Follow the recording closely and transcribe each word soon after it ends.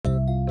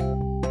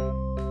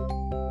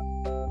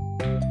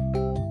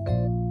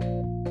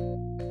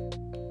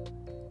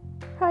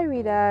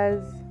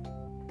readers.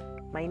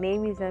 My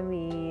name is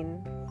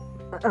Amin.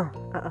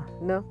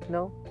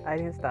 No, I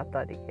didn't start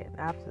that again.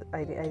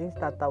 I didn't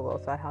start that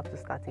well, so I have to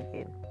start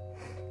again.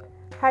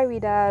 Hi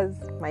readers,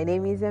 my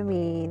name is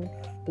Amin.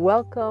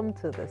 Welcome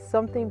to the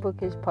Something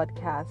Bookish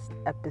podcast,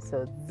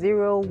 episode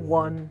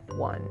 011.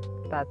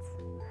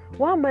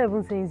 Why am I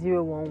even saying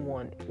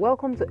 011?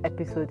 Welcome to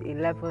episode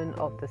 11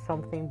 of the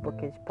Something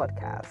Bookish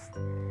podcast.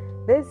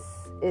 This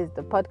is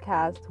the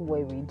podcast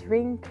where we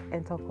drink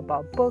and talk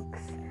about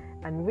books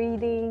and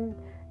reading,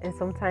 and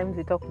sometimes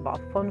we talk about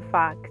fun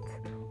facts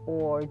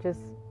or just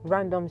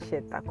random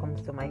shit that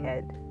comes to my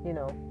head,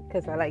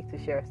 because I like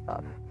to share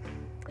stuff.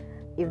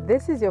 If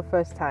this is your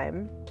first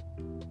time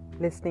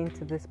listening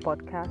to this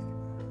podcast,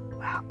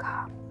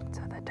 welcome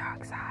to the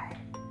dark side.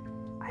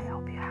 I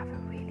hope you have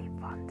a really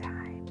fun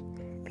time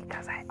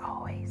because I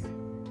always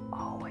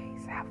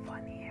have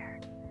fun here.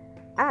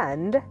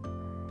 And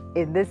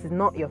if this is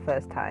not your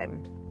first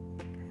time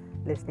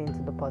listening to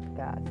the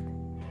podcast,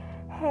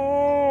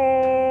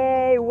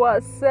 hey,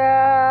 what's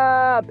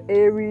up,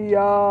 area?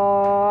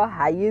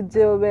 How you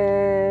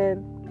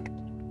doing?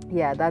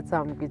 Yeah, that's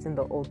how I'm greeting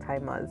the old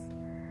timers.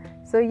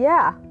 So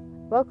yeah,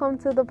 welcome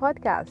to the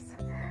podcast.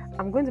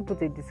 I'm going to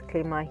put a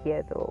disclaimer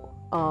here though.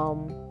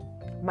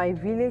 My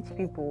village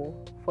people,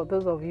 for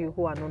those of you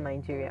who are not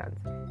Nigerians,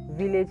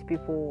 village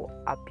people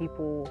are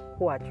people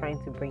who are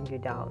trying to bring you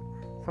down.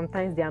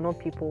 Sometimes they are not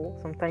people,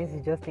 sometimes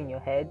it's just in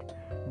your head,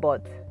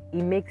 but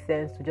it makes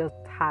sense to just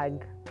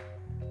tag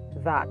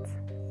that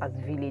as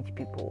village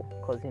people,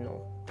 because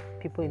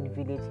people in the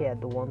village here are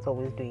the ones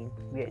always doing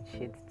weird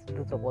shit to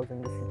those of us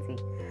in the city.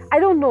 I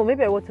don't know,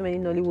 maybe I watch too many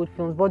Nollywood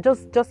films, but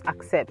just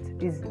accept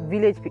is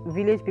village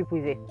people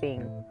is a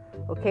thing.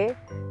 Okay,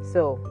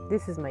 so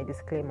this is my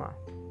disclaimer.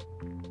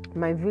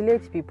 My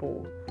village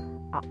people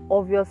are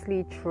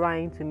obviously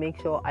trying to make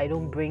sure I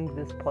don't bring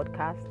this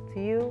podcast to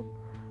you,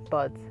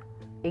 but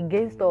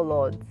against all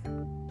odds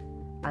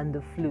and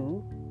the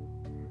flu,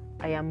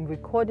 I am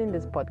recording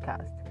this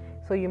podcast.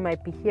 So you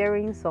might be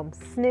hearing some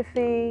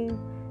sniffing,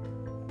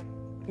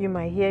 you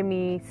might hear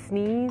me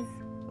sneeze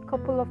a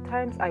couple of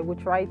times. I will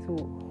try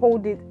to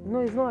hold it. No,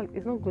 it's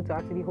not good to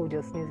actually hold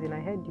your sneezing. I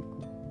heard you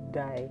could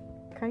die.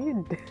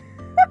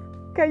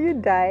 Can you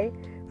die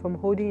from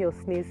holding your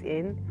sneeze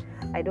in?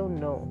 I don't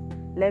know.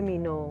 Let me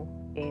know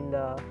in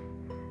the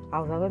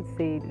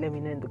let me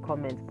know in the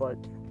comments, but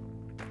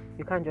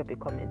you can't drop a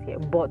comment here.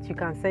 But you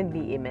can send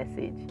me a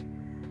message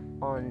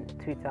on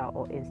Twitter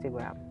or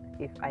Instagram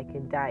if I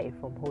can die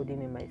from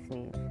holding in my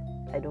sneeze.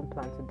 I don't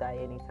plan to die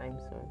anytime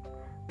soon.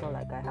 Not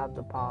like I have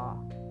the power.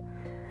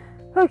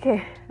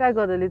 Okay, that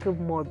got a little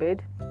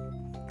morbid.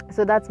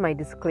 So that's my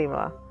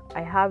disclaimer.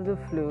 I have the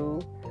flu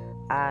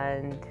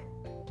and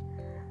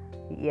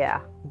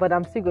yeah, but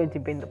I'm still going to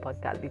bring the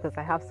podcast because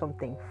I have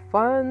something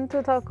fun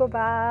to talk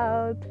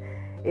about.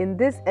 In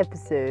this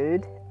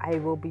episode, I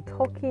will be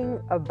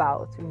talking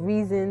about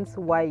reasons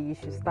why you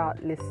should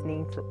start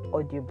listening to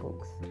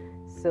audiobooks.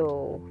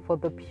 So for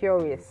the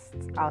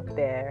purists out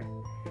there,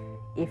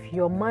 if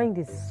your mind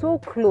is so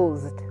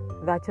closed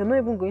that you're not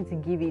even going to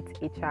give it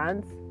a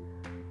chance,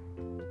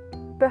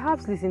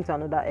 perhaps listen to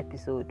another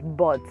episode,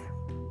 but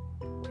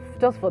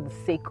just for the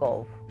sake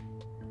of,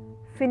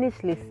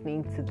 finish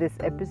listening to this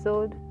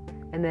episode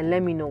and then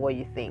let me know what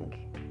you think.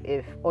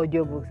 If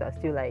audiobooks are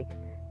still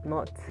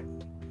not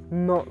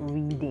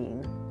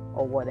reading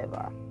or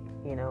whatever,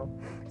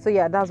 So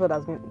yeah, that's what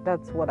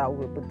I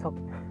will be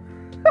talking.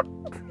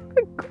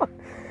 God.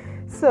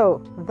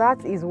 So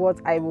that is what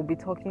I will be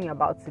talking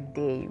about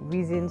today.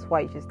 Reasons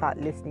why you should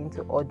start listening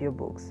to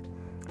audiobooks.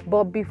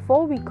 But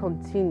before we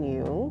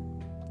continue,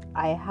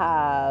 I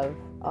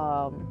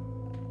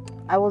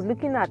was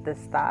looking at the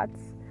stats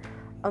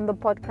on the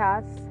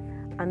podcast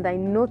and I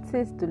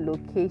noticed the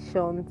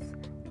locations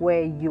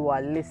where you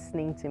are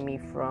listening to me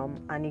from,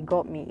 and it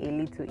got me a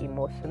little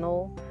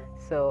emotional.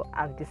 So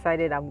I've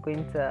decided I'm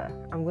going to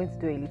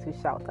do a little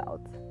shout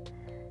out.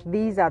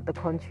 These are the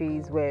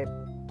countries where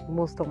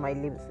most of my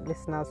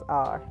listeners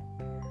are.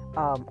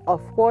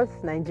 Of course,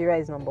 Nigeria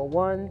is number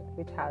one,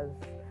 which has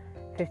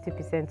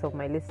 50% of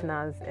my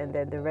listeners, and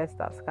then the rest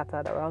are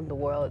scattered around the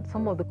world.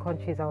 Some of the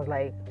countries I was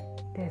like,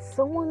 there's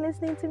someone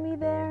listening to me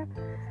there.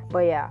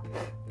 But yeah,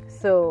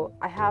 so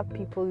I have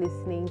people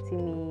listening to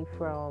me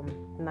from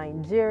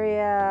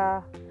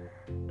Nigeria,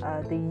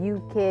 the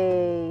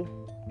UK,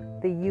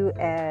 the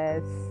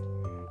US,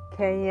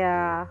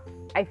 Kenya.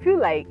 I feel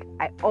like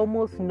I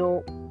almost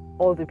know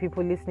all the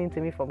people listening to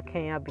me from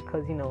Kenya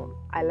because,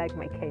 I like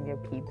my Kenya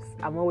peeps.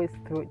 I'm always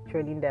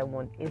trolling them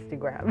on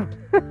Instagram.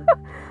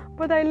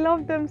 But I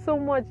love them so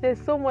much. There's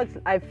so much.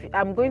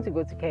 I'm going to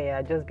go to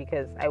Kenya just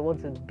because I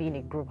want to be in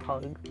a group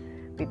hug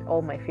with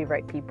all my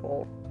favorite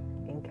people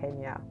in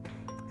Kenya.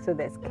 So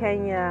there's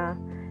Kenya,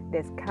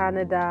 there's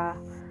Canada.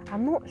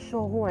 I'm not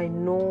sure who I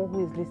know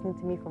who is listening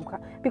to me from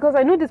Canada, because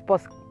I know this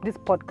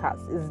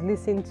podcast is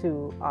listened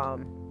to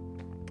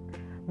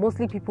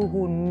mostly people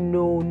who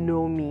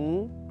know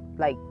me,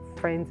 like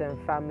friends and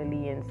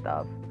family and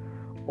stuff,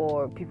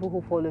 or people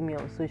who follow me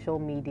on social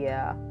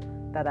media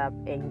that I've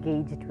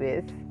engaged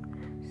with.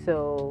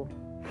 So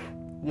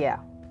yeah,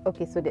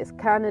 okay, so there's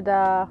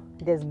Canada,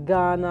 there's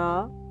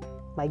Ghana,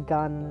 my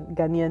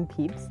Ghanaian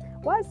peeps,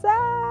 what's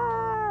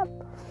up?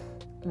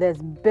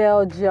 There's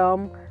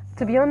Belgium.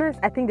 To be honest,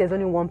 I think there's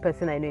only one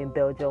person I know in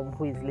Belgium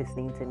who is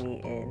listening to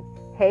me in.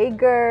 Hey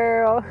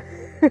girl.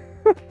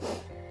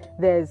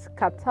 There's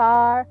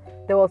Qatar.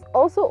 There was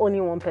also only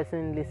one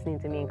person listening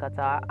to me in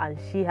Qatar, and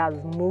she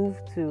has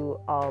moved to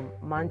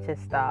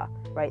Manchester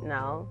right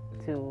now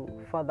to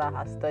further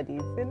her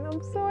studies, and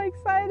I'm so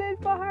excited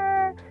for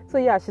her. So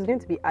yeah, she's going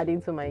to be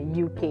adding to my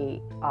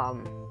UK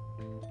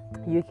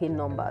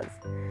numbers.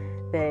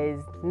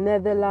 There's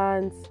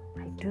Netherlands.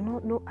 I do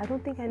not know. I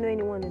don't think I know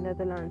anyone in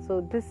Netherlands.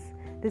 So this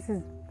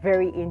is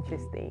very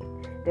interesting.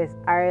 There's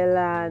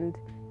Ireland.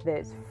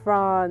 There's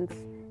France.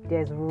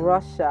 There's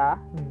Russia.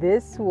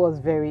 This was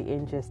very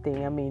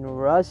interesting. I mean,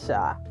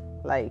 Russia.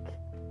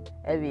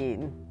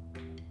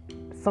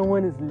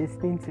 Someone is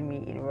listening to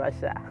me in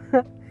Russia.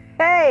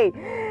 Hey,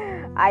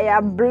 I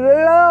am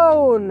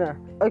blown.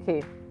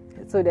 Okay,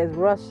 so there's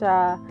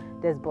Russia,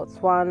 there's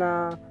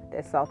Botswana,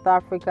 there's South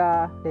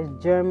Africa, there's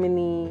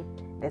Germany,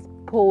 there's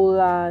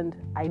Poland.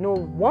 I know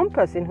one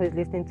person who is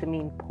listening to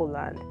me in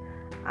Poland,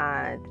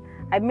 and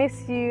I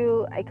miss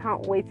you. I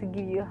can't wait to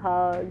give you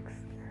hugs.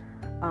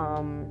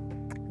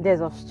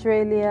 There's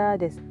Australia,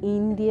 there's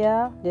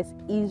India, there's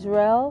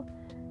Israel,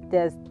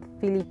 there's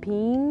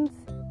Philippines,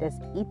 there's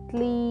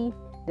Italy,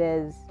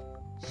 there's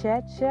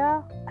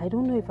Czechia. I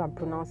don't know if I'm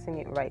pronouncing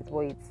it right,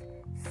 but it's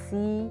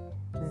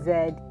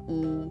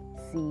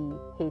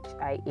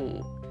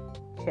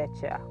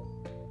Czechia.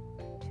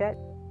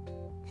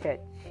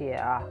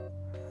 Czechia.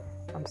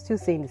 I'm still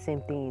saying the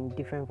same thing in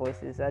different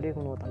voices. I don't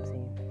even know what I'm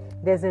saying.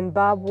 There's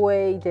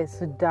Zimbabwe, there's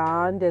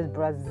Sudan, there's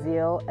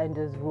Brazil, and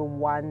there's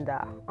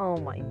Rwanda. Oh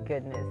my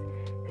goodness.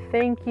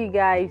 Thank you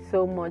guys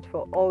so much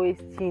for always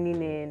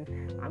tuning in.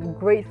 I'm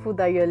grateful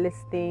that you're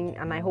listening,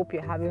 and I hope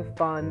you're having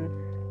fun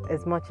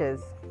as much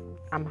as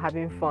I'm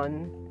having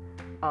fun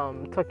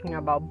talking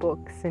about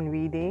books and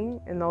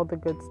reading and all the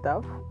good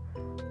stuff.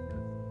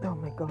 Oh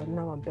my god,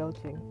 now I'm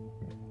belching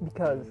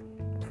because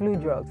flu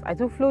drugs. I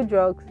took flu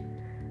drugs,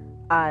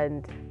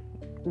 and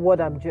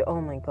what I'm doing,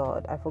 oh my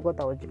god, I forgot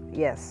that was,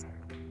 yes.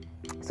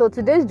 So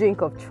today's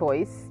drink of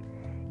choice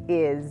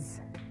is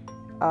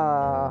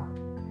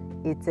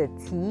it's a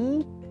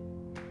tea,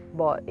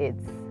 but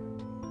it's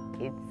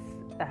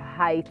a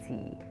high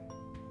tea.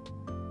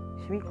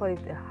 Should we call it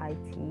a high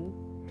tea?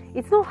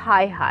 It's not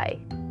high.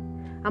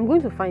 I'm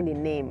going to find a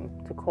name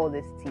to call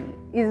this tea.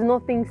 It's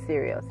nothing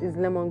serious. It's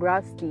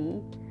lemongrass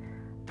tea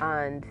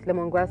and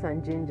lemongrass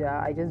and ginger.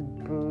 I just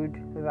brewed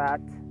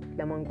that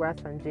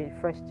lemongrass and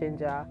fresh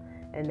ginger,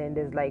 and then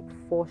there's like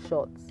 4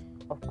 shots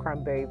of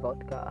cranberry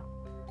vodka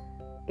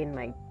in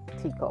my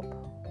teacup.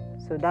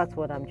 So that's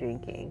what I'm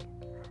drinking,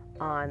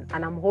 and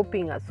I'm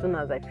hoping as soon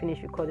as I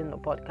finish recording the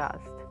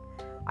podcast,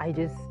 I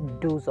just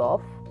doze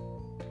off,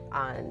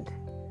 and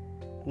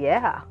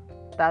yeah,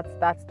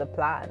 that's the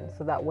plan,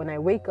 so that when I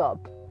wake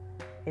up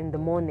in the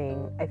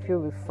morning, I feel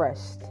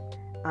refreshed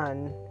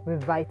and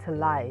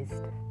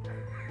revitalized.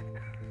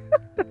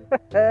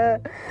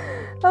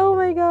 Oh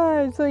my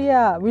god. So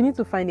yeah, we need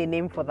to find a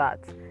name for that.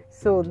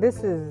 So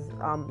this is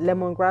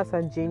lemongrass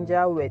and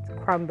ginger with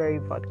cranberry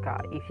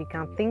vodka. If you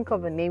can think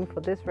of a name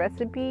for this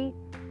recipe,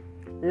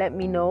 let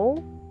me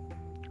know.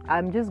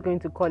 I'm just going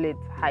to call it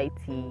high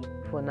tea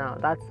for now.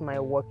 That's my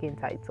working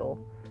title.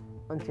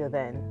 Until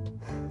then,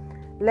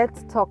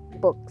 let's talk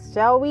books,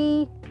 shall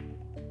we?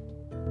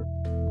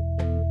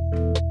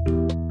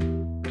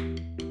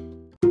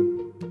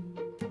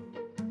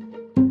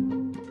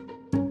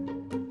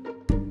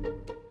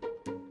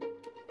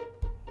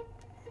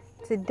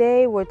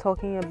 Today we're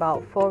talking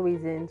about 4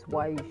 reasons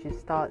why you should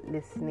start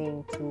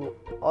listening to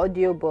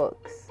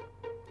audiobooks.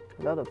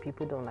 A lot of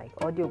people don't like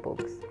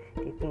audiobooks.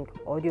 They think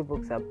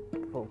audiobooks are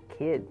for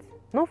kids.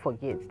 Not for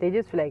kids. They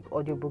just feel like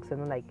audiobooks are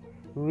not like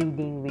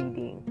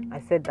reading. I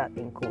said that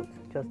in quotes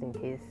just in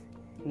case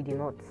you did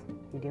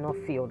not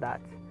feel that.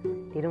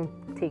 They don't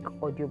take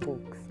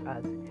audiobooks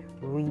as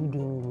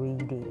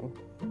reading,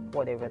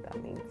 whatever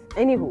that means.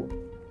 Anywho,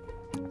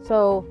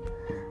 so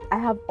I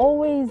have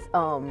always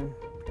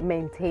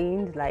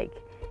maintained like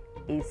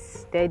a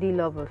steady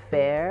love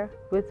affair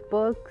with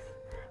books,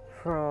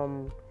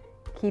 from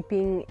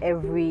keeping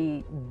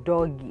every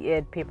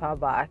dog-eared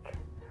paperback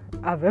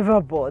I've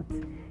ever bought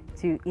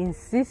to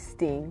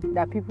insisting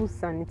that people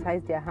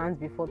sanitize their hands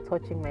before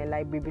touching my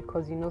library,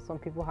 because some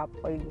people have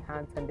oily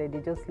hands and then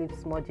they just leave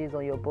smudges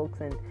on your books,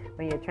 and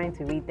when you're trying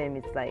to read them,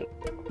 it's like,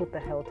 who the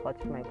hell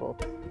touched my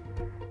books?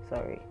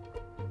 Sorry.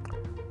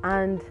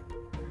 And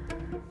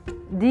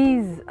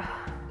these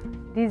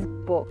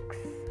books,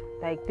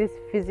 like these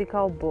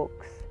physical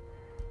books,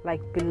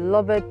 like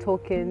beloved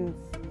tokens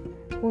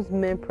whose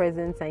mere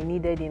presence I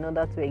needed in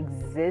order to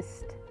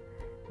exist.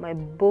 My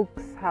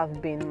books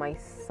have been my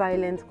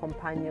silent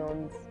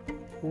companions,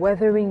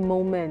 weathering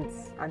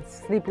moments and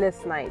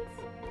sleepless nights,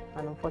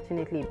 and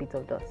unfortunately a bit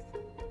of dust.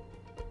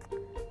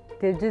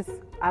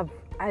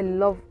 I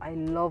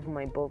love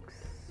my books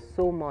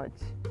so much.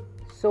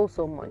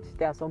 so much.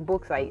 There are some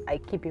books I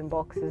keep in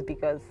boxes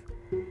because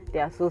they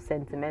are so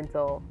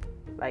sentimental.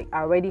 Like,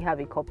 I already have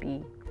a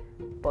copy,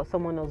 but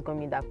someone else got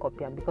me that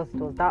copy, and because it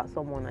was that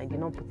someone, I did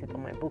not put it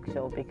on my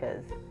bookshelf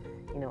because,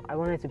 you know, I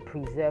wanted to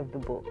preserve the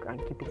book and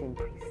keep it in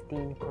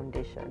pristine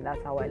condition.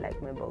 That's how I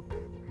like my books.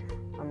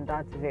 I'm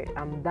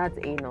that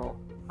anal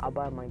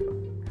about my book.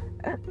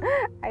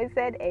 I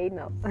said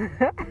anal.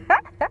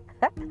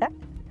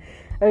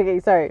 Okay,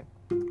 sorry.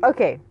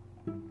 Okay,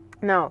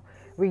 now,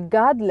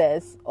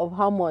 regardless of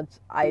how much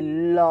I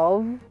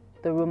love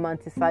the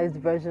romanticized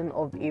version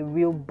of a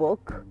real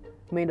book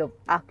made of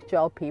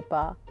actual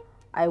paper,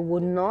 I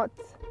would not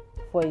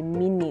for a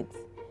minute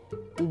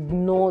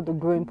ignore the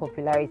growing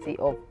popularity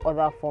of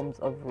other forms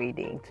of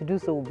reading. To do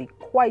so would be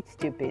quite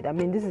stupid. I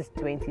mean, this is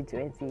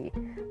 2020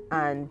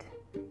 and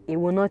it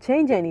will not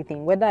change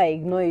anything. Whether I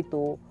ignore it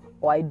or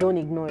I don't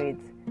ignore it,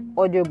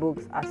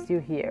 audiobooks are still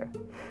here.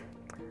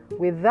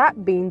 With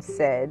that being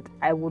said,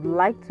 I would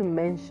like to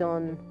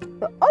mention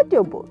the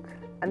audiobook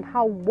and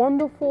how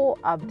wonderful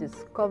I've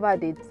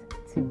discovered it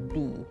to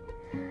be.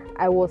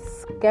 I was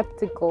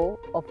skeptical,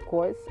 of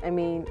course. I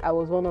mean, I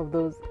was one of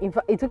those. In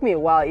fact, it took me a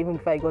while even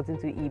before I got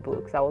into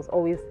ebooks. I was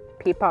always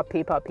paper,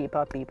 physical.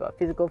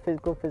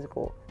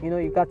 You know,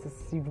 you've got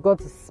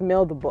to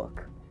smell the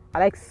book. I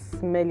like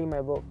smelling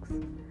my books.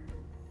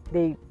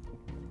 They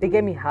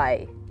get me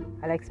high.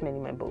 I like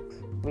smelling my books,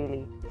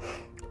 really.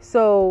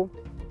 So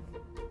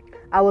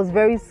I was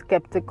very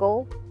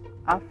skeptical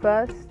at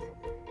first.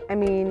 I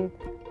mean,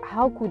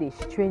 how could a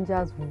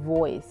stranger's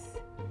voice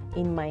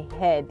in my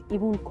head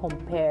even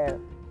compare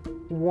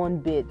one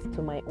bit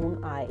to my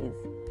own eyes,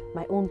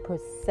 my own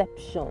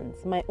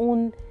perceptions, my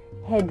own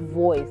head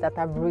voice that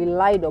I've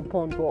relied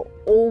upon for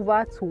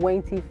over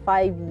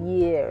 25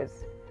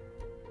 years?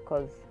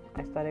 Because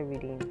I started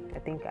reading, I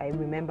think I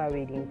remember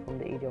reading from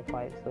the age of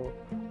 5, so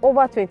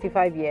over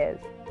 25 years.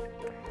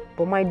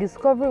 But my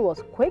discovery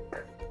was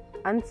quick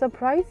and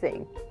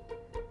surprising,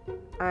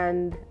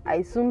 and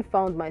I soon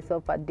found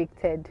myself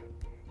addicted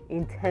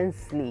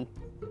intensely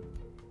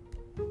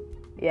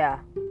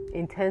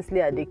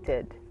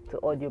addicted to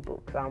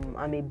audiobooks.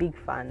 I'm a big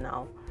fan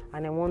now,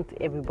 and I want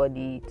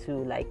everybody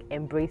to like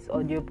embrace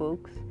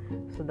audiobooks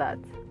so that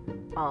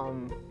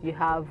you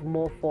have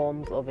more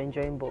forms of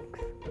enjoying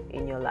books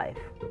in your life.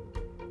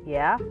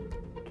 Yeah,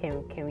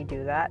 can we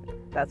do that?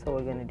 That's what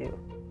we're gonna do.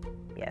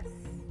 Yes.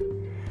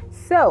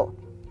 So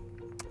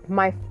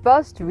my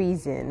first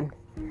reason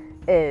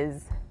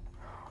is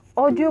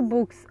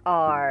audiobooks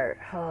are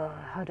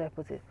how do I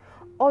put it?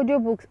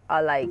 Audiobooks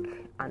are like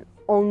an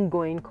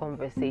ongoing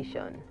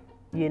conversation,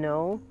 you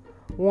know,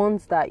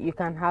 ones that you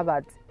can have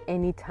at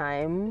any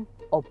time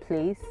or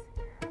place.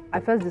 I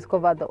first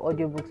discovered the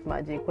audiobooks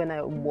magic when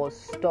I was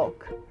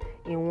stuck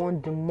in one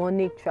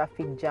demonic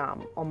traffic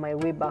jam on my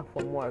way back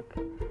from work.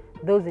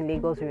 Those in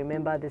Lagos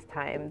remember this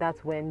time.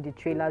 That's when the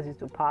trailers used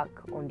to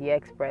park on the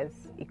express,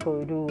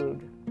 Ikorodu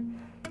Road.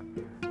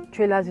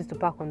 Trailers used to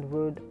park on the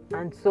road,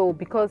 and so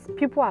because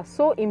people are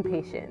so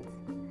impatient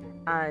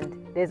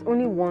and there's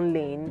only one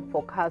lane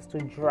for cars to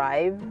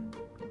drive,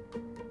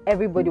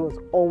 everybody was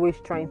always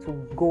trying to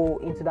go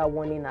into that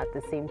one lane at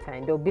the same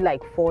time. There'll be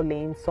like 4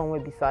 lanes somewhere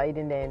beside,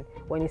 and then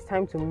when it's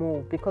time to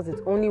move, because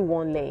it's only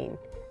one lane,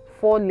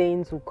 4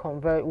 lanes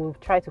will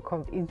try to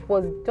convert. It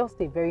was just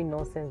a very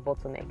nonsense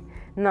bottleneck.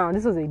 Now,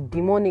 this was a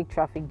demonic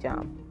traffic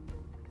jam.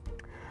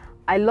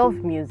 I love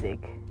music,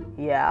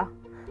 yeah,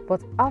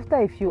 but after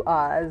a few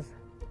hours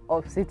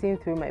of sitting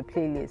through my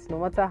playlist, no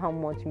matter how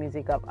much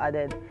music I've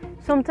added,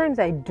 sometimes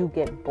I do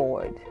get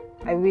bored.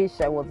 I wish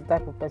I was the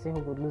type of person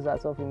who could lose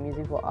herself in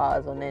music for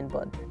hours on end,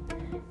 but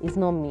it's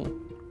not me.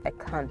 I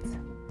can't.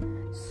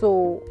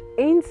 So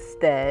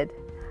instead,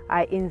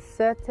 I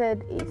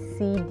inserted a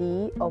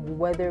CD of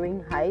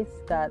Wuthering Heights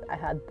that I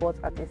had bought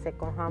at a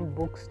secondhand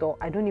bookstore.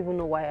 I don't even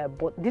know why I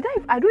bought.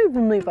 I don't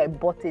even know if I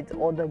bought it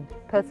or the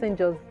person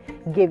just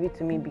gave it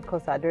to me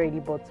because I'd already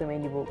bought so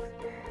many books.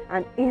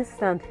 And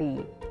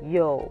instantly,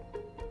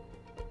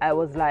 I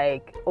was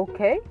like,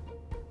 okay,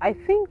 I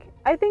think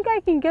I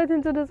can get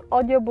into this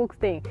audiobooks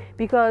thing,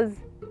 because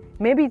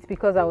maybe it's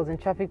because I was in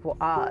traffic for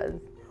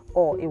hours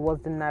or it was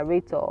the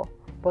narrator,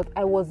 but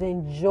I was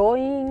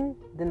enjoying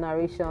the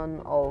narration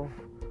of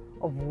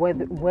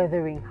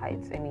Wuthering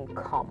Heights. I mean,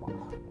 come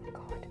on,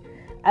 God.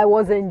 I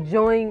was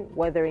enjoying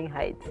Wuthering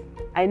Heights.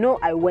 I know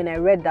when I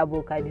read that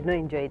book, I did not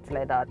enjoy it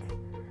like that,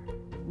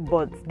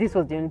 but this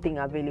was the only thing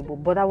available.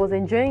 But I was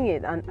enjoying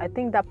it, and I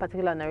think that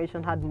particular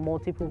narration had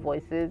multiple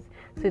voices,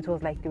 so it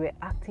was like they were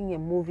acting a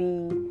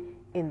movie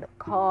in the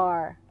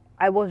car.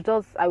 I was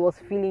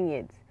feeling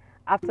it.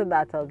 After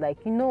that, I was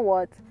like, you know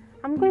what?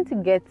 I'm going to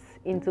get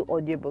into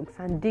audiobooks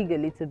and dig a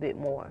little bit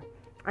more.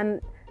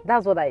 And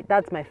that's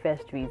my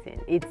first reason.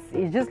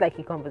 It's just like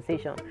a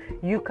conversation.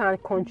 You can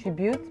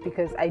contribute,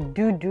 because I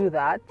do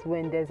that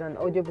when there's an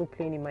audiobook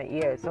playing in my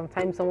ear.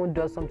 Sometimes someone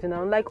does something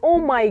and I'm like, oh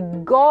my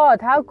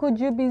God, how could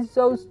you be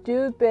so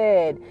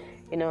stupid?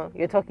 You know,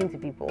 you're talking to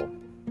people.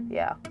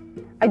 Yeah.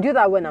 I do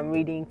that when I'm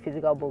reading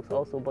physical books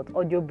also, but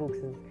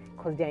audiobooks is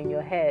because they're in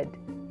your head.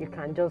 You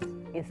can just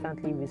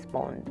instantly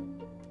respond.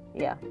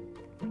 Yeah.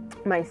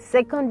 My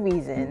second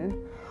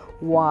reason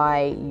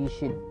why you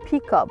should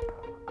pick up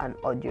an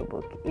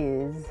audiobook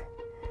is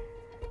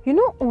you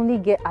not only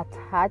get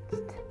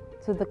attached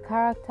to the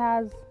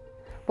characters,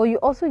 but you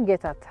also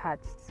get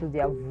attached to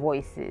their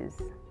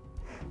voices.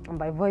 And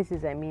by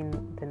voices, I mean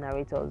the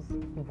narrator's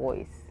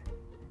voice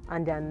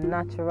and their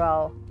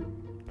natural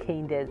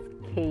cadences.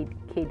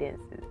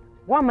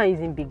 Why am I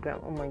using big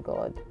grammar? Oh my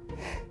god.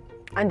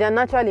 And their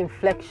natural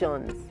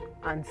inflections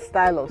and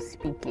style of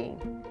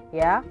speaking.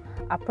 Yeah,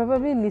 I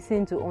probably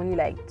listened to only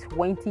like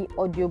 20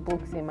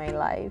 audiobooks in my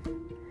life.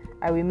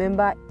 I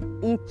remember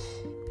each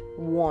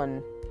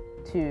one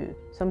too.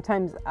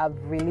 Sometimes I've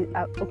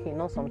re-listened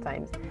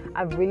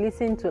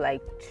to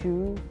like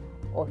 2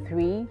 or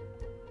 3.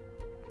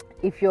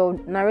 If your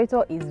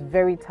narrator is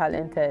very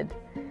talented,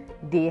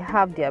 they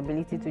have the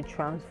ability to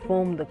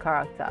transform the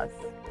characters,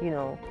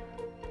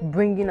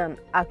 bringing an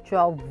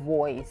actual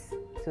voice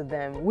to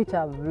them, which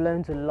I've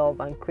learned to love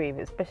and crave,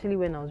 especially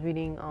when I was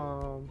reading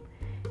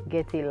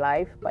Get a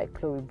Life by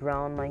Chloe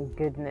Brown. My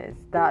goodness,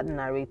 that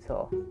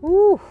narrator.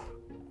 Ooh,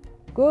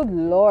 good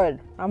Lord,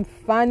 I'm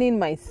fanning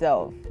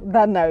myself.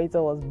 That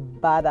narrator was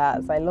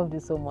badass. I loved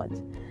it so much.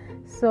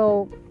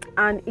 So,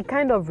 and it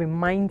kind of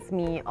reminds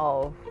me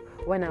of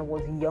when I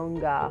was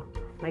younger.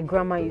 My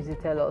grandma used to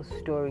tell us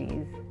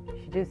stories.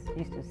 She just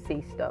used to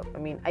say stuff. I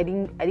mean, I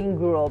didn't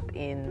grow up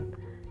in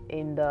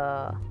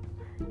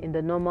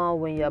the normal,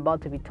 when you're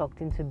about to be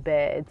tucked into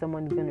bed,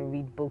 someone's going to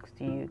read books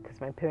to you,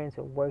 because my parents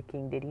were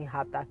working. They didn't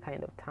have that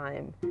kind of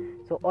time.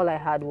 So all I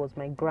had was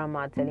my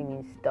grandma telling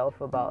me stuff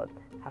about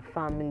her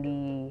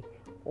family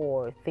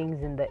or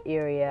things in the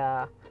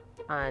area,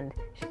 and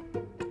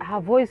her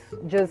voice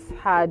just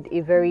had a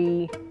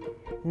very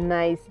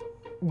nice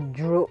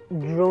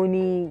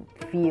drony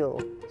feel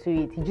to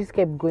it. It just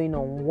kept going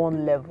on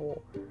one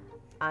level,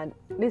 and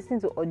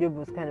listening to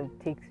audiobooks kind of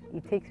takes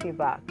me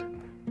back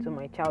to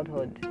my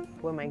childhood,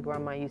 where my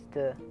grandma used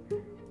to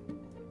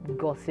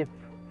gossip.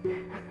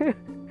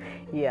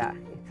 Yeah,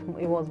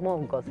 it was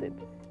more of gossip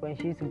when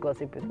she used to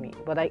gossip with me,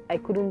 but I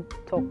couldn't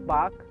talk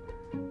back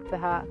to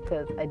her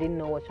because I didn't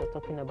know what she was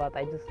talking about.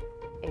 I just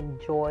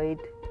enjoyed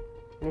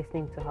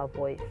listening to her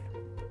voice.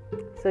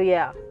 So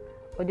yeah,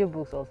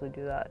 audiobooks also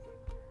do that.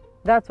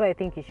 That's why I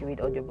think you should read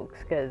audiobooks,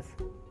 because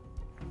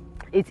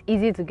it's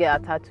easy to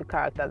get attached to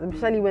characters,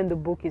 especially when the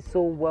book is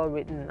so well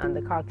written and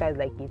the character is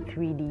like a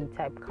 3D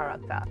type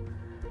character.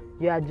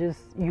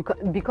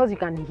 Because you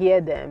can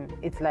hear them,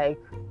 it's like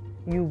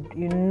you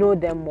know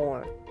them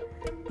more.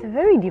 It's a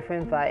very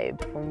different vibe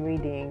from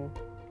reading,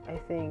 I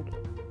think.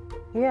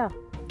 Yeah.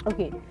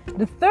 Okay.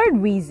 The third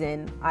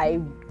reason, I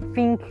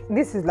think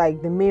this is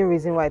like the main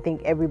reason why I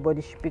think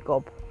everybody should pick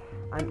up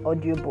an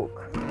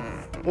audiobook,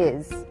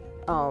 is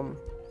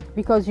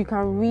because you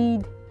can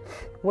read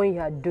when you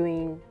are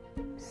doing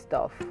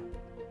stuff.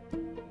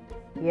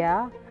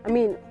 Yeah, I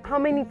mean, how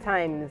many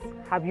times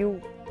have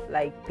you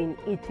been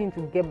itching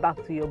to get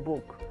back to your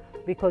book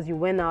because you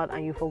went out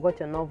and you forgot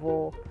your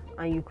novel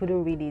and you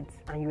couldn't read it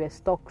and you were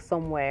stuck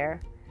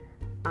somewhere,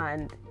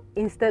 and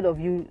instead of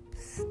you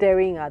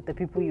staring at the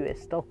people you were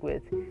stuck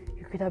with,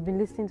 you could have been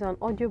listening to an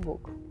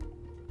audiobook.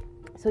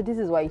 So this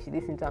is why you should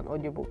listen to an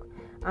audiobook.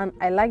 And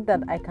I like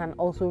that I can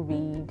also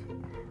read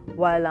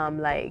while I'm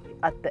like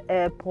at the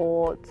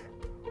airport,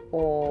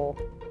 or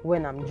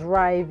when I'm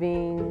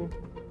driving,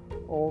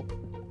 or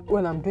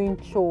when I'm doing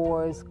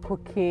chores,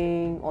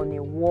 cooking, on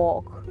a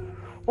walk,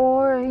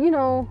 or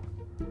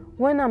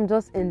when I'm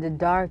just in the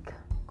dark,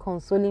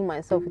 consoling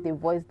myself with a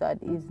voice that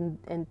is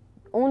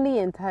only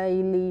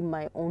entirely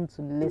my own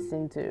to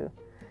listen to.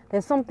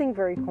 There's something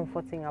very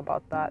comforting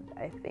about that,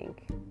 I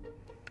think.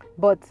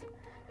 But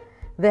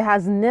there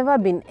has never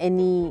been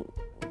any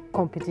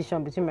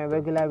competition between my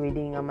regular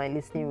reading and my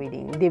listening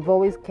reading. They've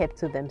always kept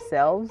to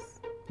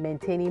themselves,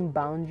 maintaining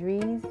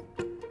boundaries.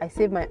 I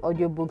save my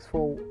audiobooks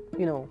for,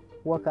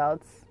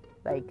 workouts,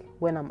 like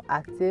when I'm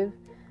active.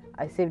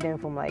 I save them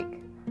from like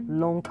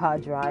long car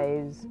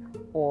drives,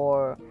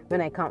 or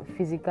when I can't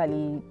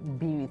physically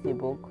be with a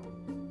book,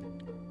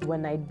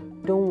 when I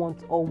don't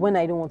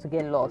want to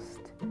get lost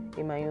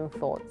in my own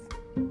thoughts.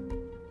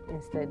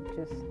 Instead,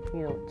 just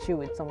chill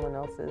with someone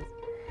else's.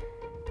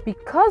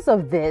 Because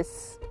of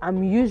this,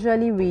 I'm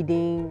usually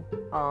reading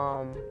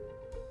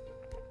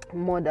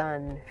more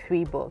than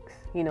 3 books.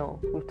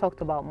 We've talked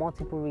about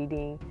multiple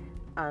reading,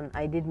 and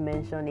I did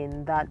mention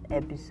in that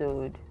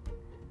episode,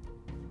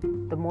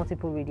 the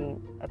multiple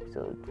reading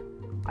episode.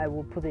 I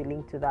will put a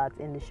link to that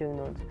in the show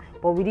notes.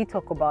 But we did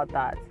talk about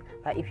that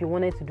if you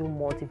wanted to do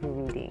multiple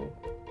reading,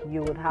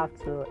 you would have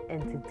to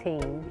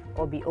entertain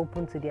or be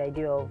open to the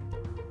idea of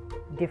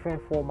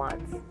different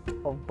formats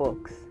of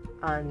books.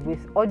 And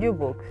with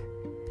audiobooks,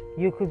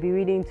 you could be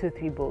reading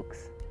 2-3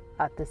 books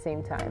at the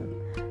same time.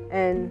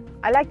 And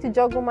I like to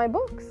juggle my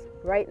books.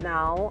 Right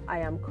now, I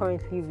am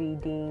currently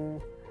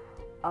reading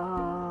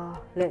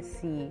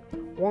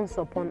Once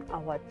Upon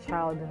Our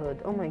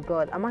Childhood. Oh my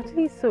god, I'm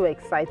actually so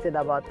excited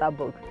about that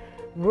book.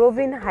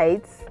 Roving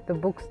Heights, the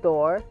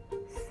bookstore,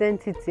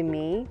 sent it to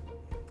me,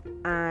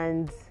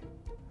 and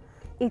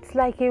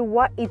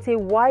it's a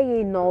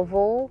YA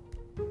novel,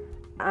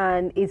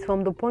 and it's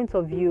from the point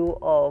of view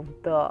of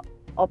the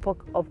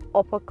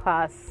upper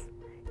class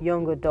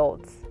young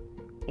adults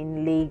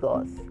in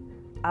Lagos.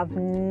 I've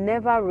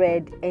never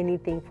read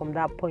anything from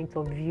that point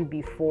of view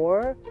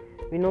before.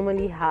 We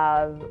normally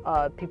have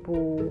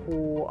people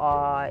who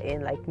are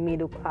in like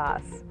middle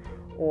class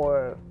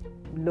or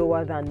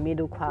lower than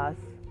middle class,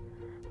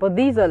 but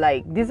these are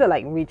like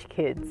rich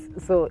kids,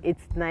 so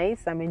it's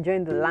nice. I'm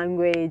enjoying the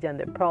language and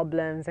the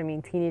problems. I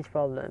mean, teenage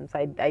problems.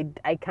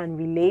 I can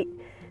relate.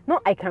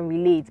 Not I can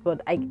relate,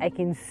 but I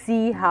can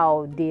see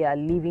how they are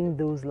living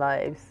those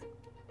lives.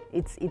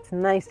 It's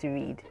nice to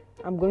read.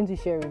 I'm going to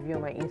share a review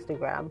on my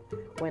Instagram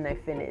when I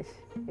finish.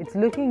 It's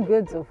looking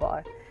good so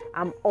far.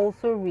 I'm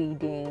also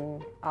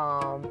reading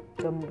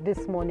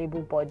This Small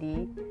Able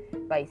Body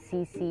by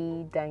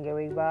CC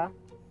Dangareva.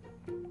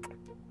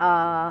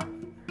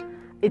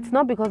 It's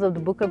not because of the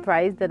Booker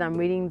Prize that I'm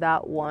reading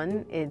that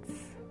one.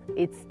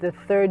 It's the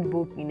third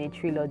book in a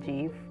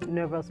trilogy,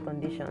 Nervous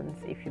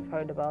Conditions, if you've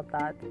heard about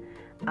that.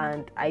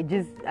 And I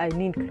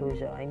need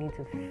closure. I need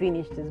to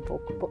finish this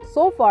book. But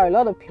so far, a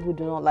lot of people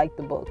do not like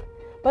the book,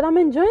 but I'm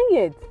enjoying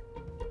it.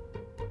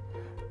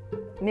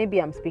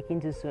 Maybe I'm speaking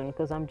too soon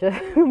because I'm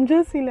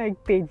just in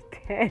like page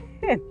 10.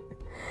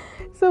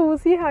 So we'll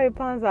see how it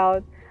pans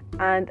out.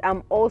 And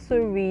I'm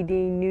also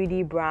reading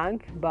Nudie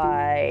Brank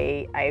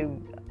by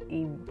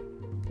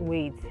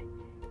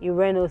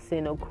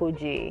Irenosin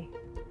Okoje.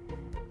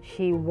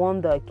 She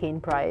won the Kane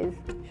Prize,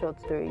 short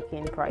story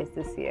Kane Prize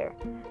this year.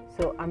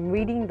 So I'm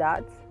reading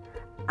that,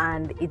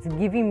 and it's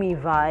giving me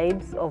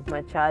vibes of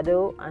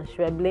Machado and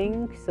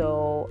Schwebling.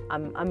 So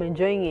I'm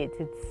enjoying it.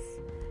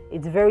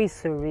 It's very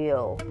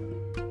surreal.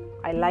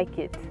 I like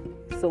it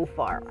so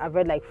far. I've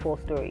read like 4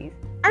 stories,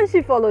 and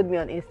she followed me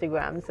on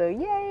Instagram. So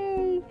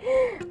yay!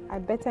 I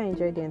better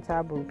enjoy the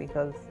entire book,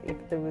 because if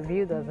the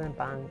review doesn't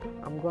bang,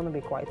 I'm gonna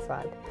be quite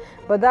sad.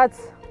 But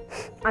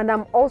and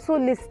I'm also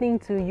listening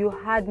to You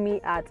Had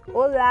Me at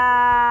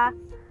Hola.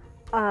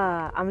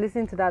 I'm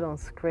listening to that on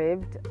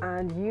Scribd,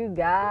 and you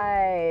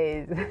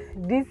guys,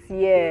 this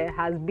year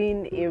has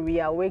been a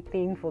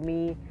reawakening for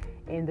me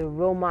in the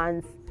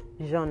romance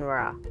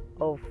genre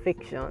of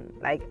fiction.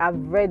 Like, I've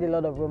read a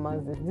lot of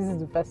romances. This is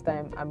the first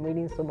time I'm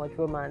reading so much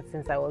romance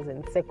since I was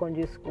in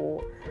secondary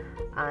school,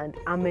 and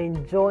I'm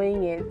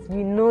enjoying it.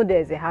 You know,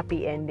 there's a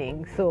happy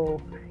ending, so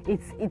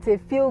it's a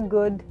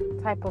feel-good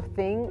type of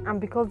thing. And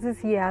because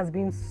this year has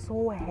been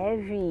so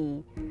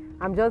heavy,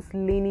 I'm just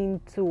leaning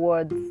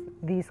towards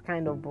these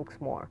kind of books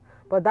more.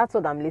 But that's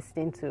what I'm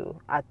listening to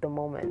at the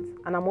moment.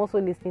 And I'm also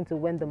listening to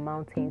When the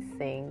Mountains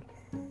Sing.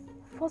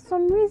 For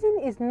some reason,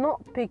 it's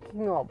not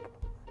picking up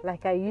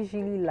like I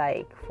usually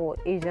like for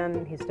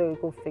Asian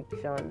historical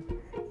fiction.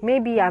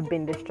 Maybe I've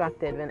been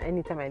distracted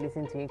anytime I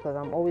listen to it, because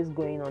I'm always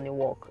going on a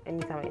walk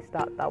anytime I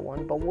start that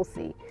one, but we'll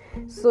see.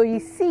 So you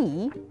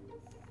see,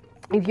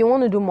 if you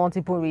want to do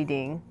multiple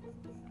reading,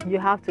 you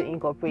have to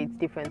incorporate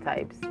different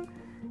types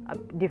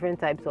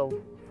of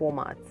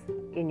formats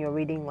in your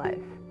reading life.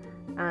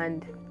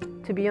 And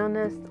to be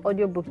honest,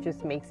 audiobook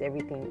just makes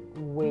everything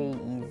way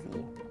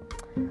easy.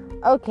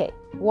 Okay,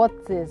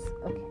 okay.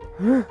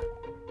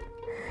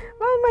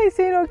 Why am I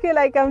saying okay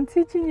like I'm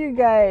teaching you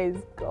guys?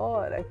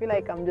 God, I feel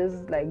like I'm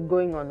just like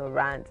going on a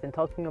rant and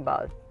talking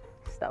about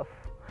stuff.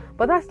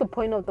 But that's the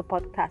point of the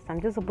podcast. I'm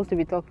just supposed to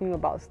be talking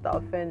about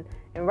stuff, and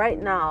right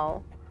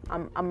now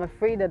I'm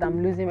afraid that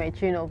I'm losing my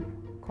train of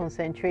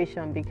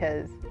concentration,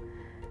 because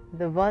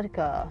the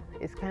vodka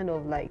is kind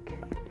of like,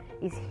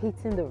 it's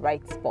hitting the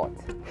right spot.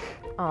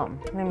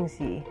 Let me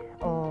see.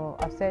 Oh,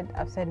 I've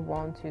said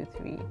 1, 2,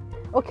 3.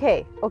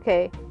 Okay.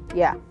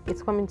 Yeah,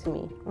 it's coming to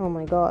me. Oh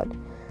my God.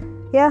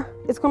 Yeah,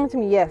 it's coming to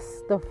me.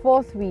 Yes, the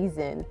 4th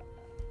reason.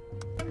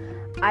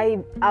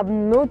 I've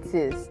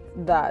noticed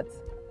that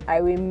I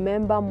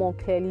remember more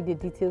clearly the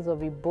details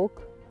of a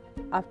book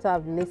after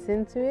I've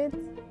listened to it.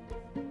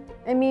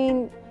 I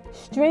mean,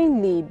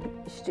 strangely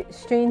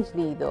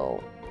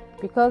though,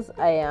 because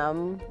I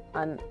am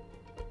and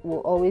will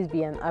always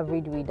be an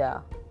average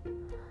reader,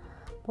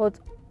 but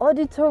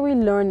auditory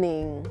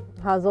learning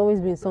has always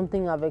been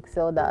something I've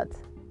excelled at.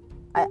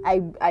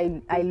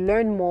 I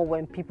learn more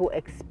when people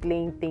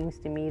explain things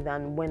to me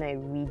than when I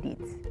read it.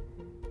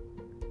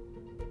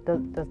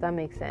 Does that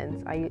make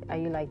sense? Are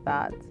you like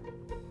that?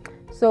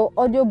 So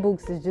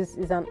audiobooks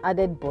is an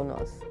added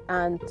bonus.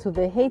 And to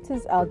the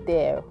haters out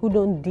there who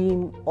don't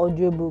deem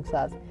audiobooks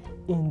as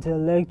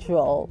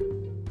intellectual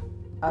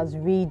as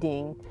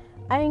reading,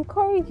 I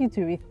encourage you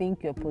to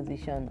rethink your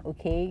position,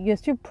 okay? You're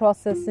still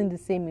processing the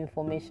same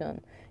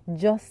information,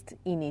 just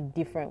in a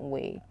different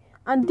way.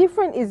 And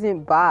different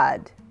isn't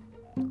bad.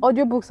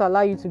 Audiobooks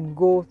allow you to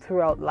go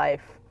throughout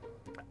life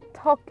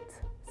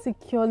tucked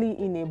securely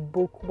in a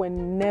book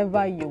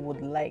whenever you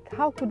would like.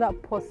 How could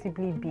that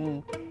possibly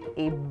be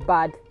a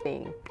bad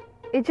thing?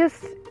 It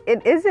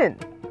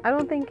isn't. I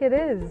don't think it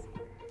is.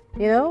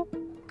 You know?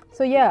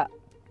 So yeah,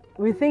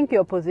 rethink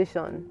your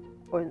position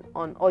on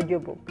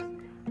audiobooks.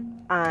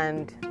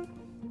 And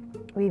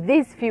with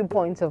these few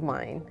points of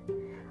mine,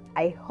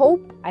 I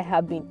hope I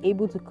have been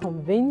able to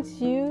convince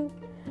you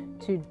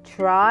to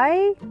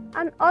try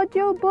an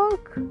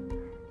audiobook.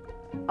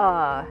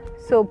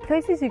 So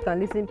places you can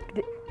listen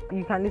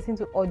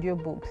to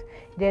audiobooks.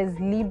 There's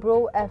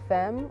Libro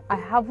FM. I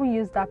haven't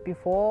used that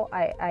before.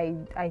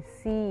 I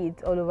see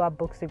it all over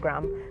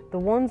Bookstagram. The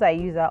ones I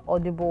use are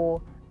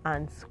Audible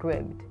and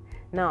Scribd.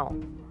 Now,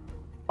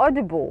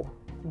 Audible,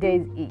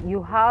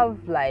 you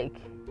have like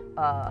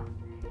a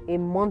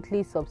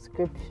monthly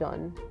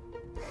subscription.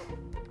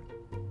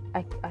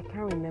 I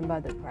can't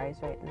remember the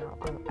price right now.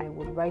 I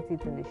would write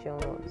it in the show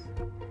notes.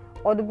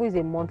 Audible is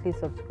a monthly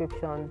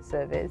subscription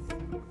service,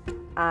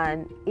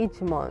 and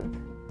each month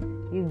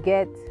you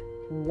get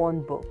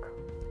one book.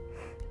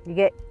 You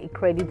get a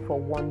credit for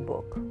one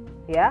book.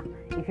 Yeah?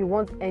 If you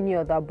want any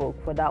other book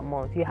for that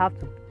month, you have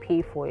to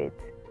pay for it,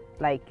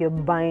 like you're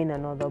buying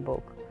another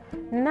book.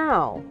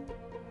 Now,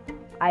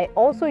 I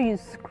also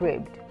use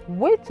Scribd,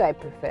 which I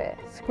prefer.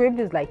 Scribd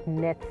is like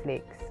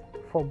Netflix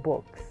for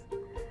books.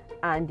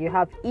 And you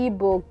have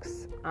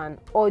ebooks and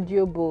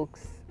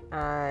audiobooks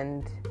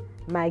and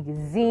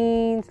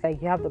magazines,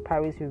 like you have the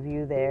Paris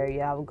Review there,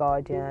 you have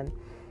Guardian.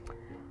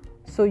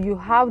 So you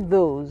have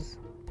those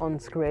on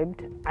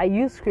Scribd. I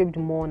use Scribd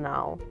more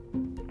now.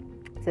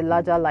 It's a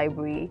larger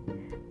library,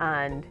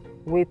 and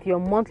with your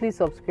monthly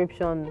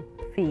subscription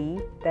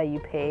fee that you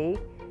pay,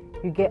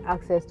 you get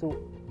access to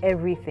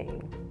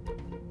everything.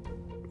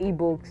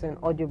 Ebooks and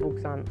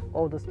audiobooks and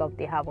all the stuff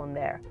they have on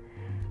there.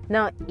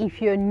 Now,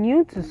 if you're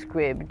new to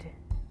Scribd,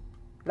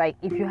 like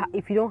if you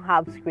don't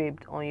have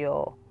Scribd on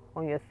your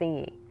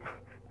thingy,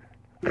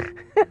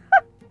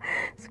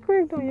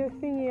 Scribd on your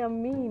thingy, I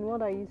mean,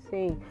 what are you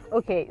saying?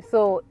 Okay,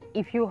 so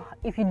if you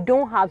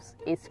don't have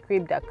a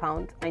Scribd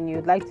account and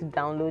you'd like to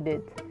download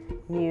it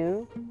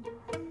new,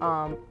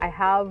 I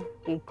have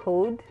a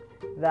code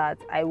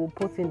that I will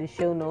put in the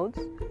show notes,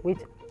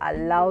 which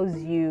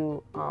allows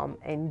you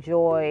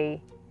enjoy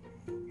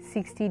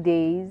 60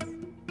 days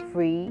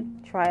free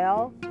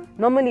trial.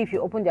 Normally, if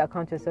you open the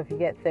account yourself, you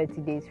get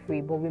 30 days free,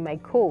 but with my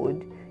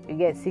code, you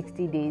get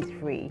 60 days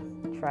free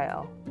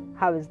trial.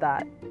 How is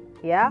that?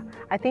 Yeah,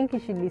 I think you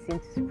should listen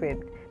to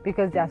Scribd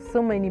because there are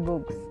so many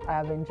books I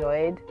have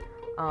enjoyed,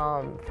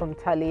 from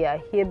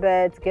Talia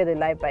Hibbert, Get a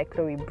Life by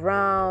Chloe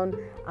Brown,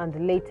 and the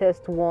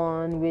latest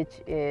one, which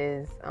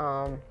is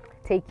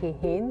Take a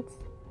Hint.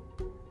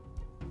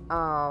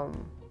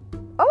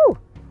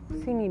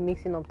 See me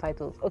mixing up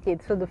titles. Okay,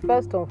 so the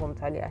first one from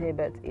Talia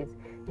Hibbert is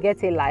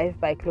Get a Life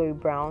by Chloe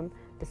Brown.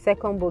 The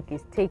second book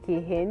is Take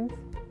a Hint,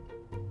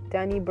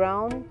 Danny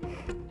Brown.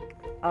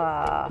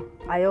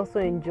 I also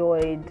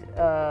enjoyed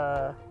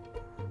The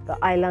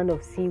Island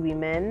of Sea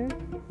Women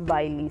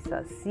by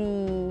Lisa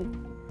C.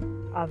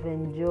 I've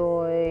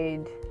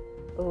enjoyed,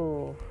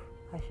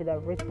 I should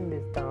have written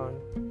this down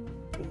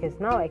because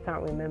now I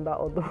can't remember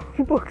all the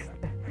books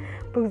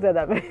that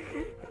I've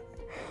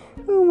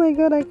oh my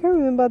god, I can't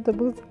remember the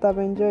books that I've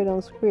enjoyed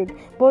on Scribd.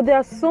 But there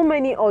are so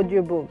many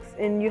audiobooks,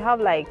 and you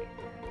have like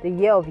The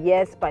Year of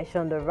Yes by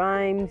Shonda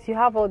Rhimes. You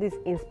have all this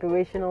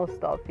inspirational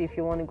stuff if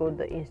you want to go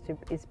the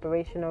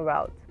inspirational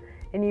route.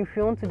 And if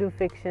you want to do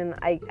fiction,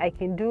 I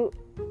can do,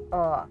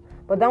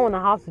 but that one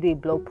I have to do a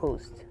blog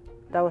post.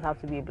 That would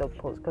have to be a blog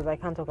post because I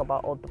can't talk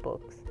about all the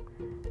books,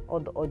 all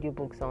the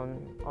audiobooks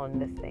on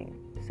this thing.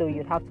 So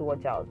you'd have to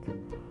watch out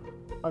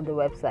on the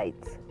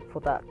website for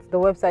that. The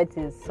website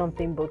is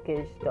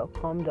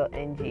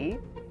somethingbookish.com.ng.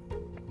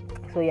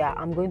 So yeah,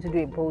 I'm going to do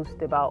a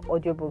post about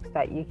audiobooks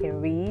that you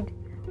can read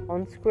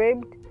on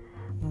Scribd.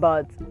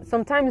 But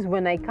sometimes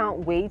when I can't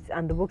wait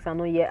and the books are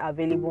not yet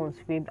available on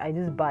Scribd, I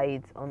just buy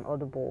it on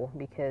Audible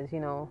because, you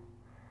know,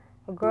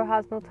 a girl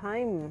has no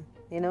time,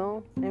 you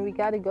know, and we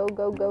gotta go.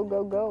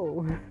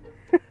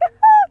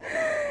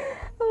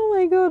 Oh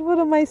my god, what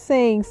am I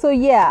saying? So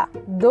yeah,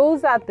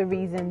 those are the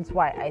reasons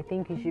why I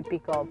think you should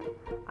pick up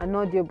an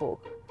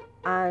audiobook.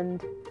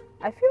 And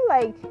I feel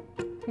like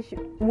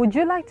would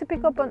you like to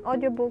pick up an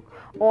audiobook?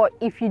 Or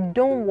if you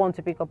don't want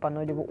to pick up an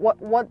audiobook,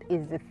 what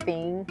is the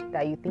thing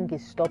that you think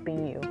is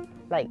stopping you?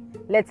 Like,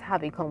 let's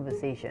have a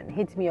conversation.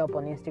 Hit me up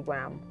on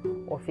Instagram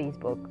or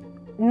Facebook.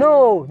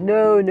 No,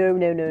 don't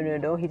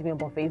hit me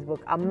up on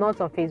Facebook. I'm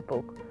not on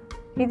Facebook.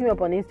 Hit me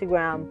up on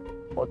Instagram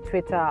or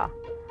Twitter.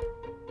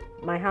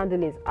 My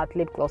handle is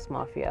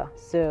 @lipglossmafia.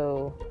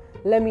 So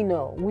let me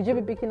know. Would you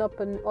be picking up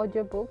an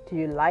audiobook? Do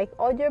you like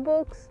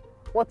audiobooks?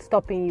 What's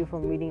stopping you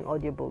from reading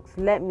audiobooks?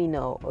 Let me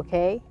know,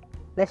 okay?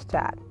 Let's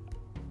chat.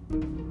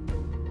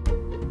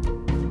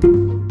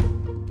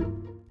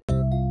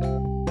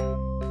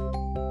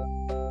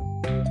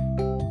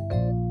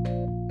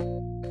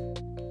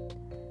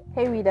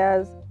 Hey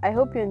readers, I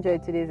hope you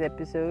enjoyed today's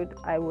episode.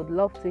 I would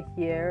love to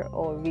hear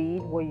or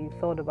read what you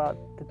thought about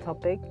the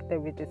topic that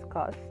we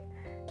discussed.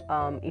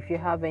 If you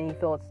have any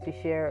thoughts to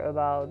share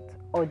about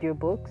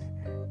audiobooks,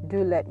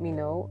 do let me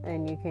know,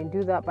 and you can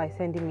do that by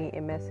sending me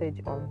a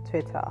message on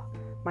Twitter.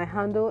 My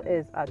handle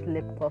is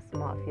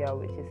 @lipglossmafia,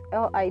 which is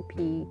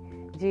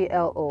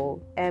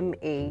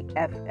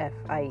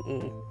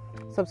LIPGLOMAFFIA.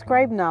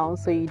 Subscribe now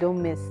so you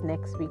don't miss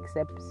next week's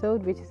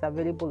episode, which is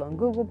available on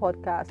Google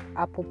Podcasts,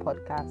 Apple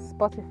Podcasts,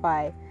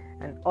 Spotify,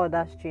 and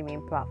other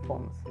streaming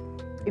platforms.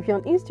 If you're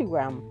on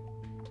Instagram,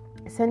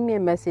 send me a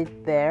message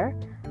there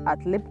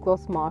at Lip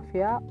Gloss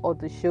Mafia or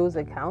the show's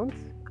account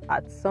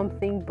at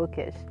Something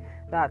Bookish.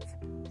 That's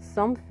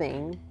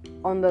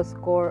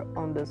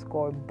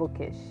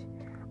something__bookish.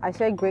 I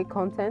share great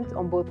content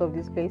on both of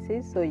these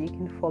places, so you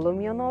can follow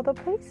me on other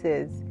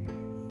places.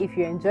 If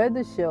you enjoyed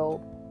the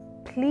show,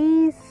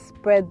 please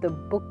spread the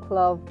book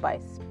love by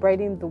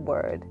spreading the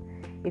word.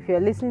 If you're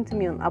listening to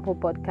me on Apple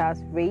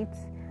Podcasts, rate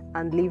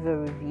and leave a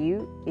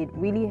review. It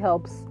really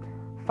helps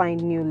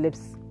find new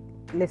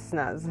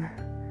listeners.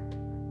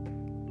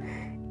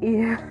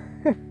 Yeah.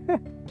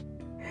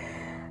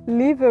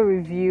 Leave a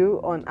review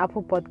on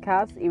Apple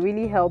Podcasts. It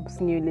really helps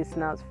new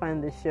listeners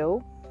find the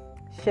show.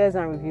 Shares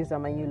and reviews are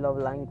my new love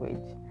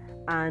language.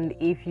 And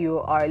if you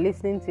are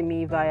listening to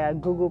me via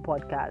Google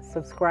Podcasts,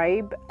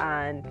 subscribe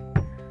and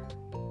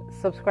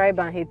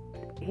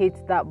hit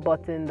that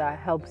button that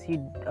helps you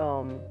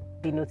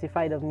be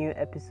notified of new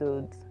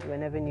episodes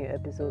whenever new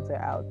episodes are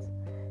out.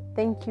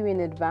 Thank you in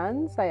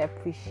advance. I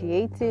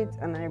appreciate it,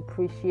 and I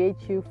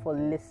appreciate you for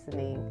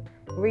listening.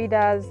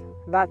 Readers,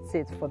 that's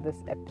it for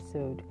this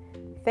episode.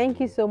 Thank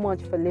you so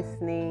much for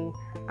listening.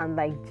 And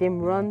like Jim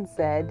Rohn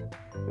said,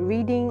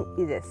 reading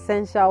is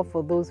essential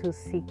for those who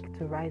seek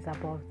to rise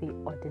above the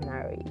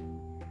ordinary.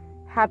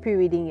 Happy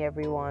reading,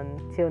 everyone.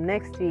 Till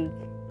next week,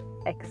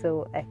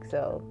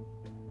 XOXO.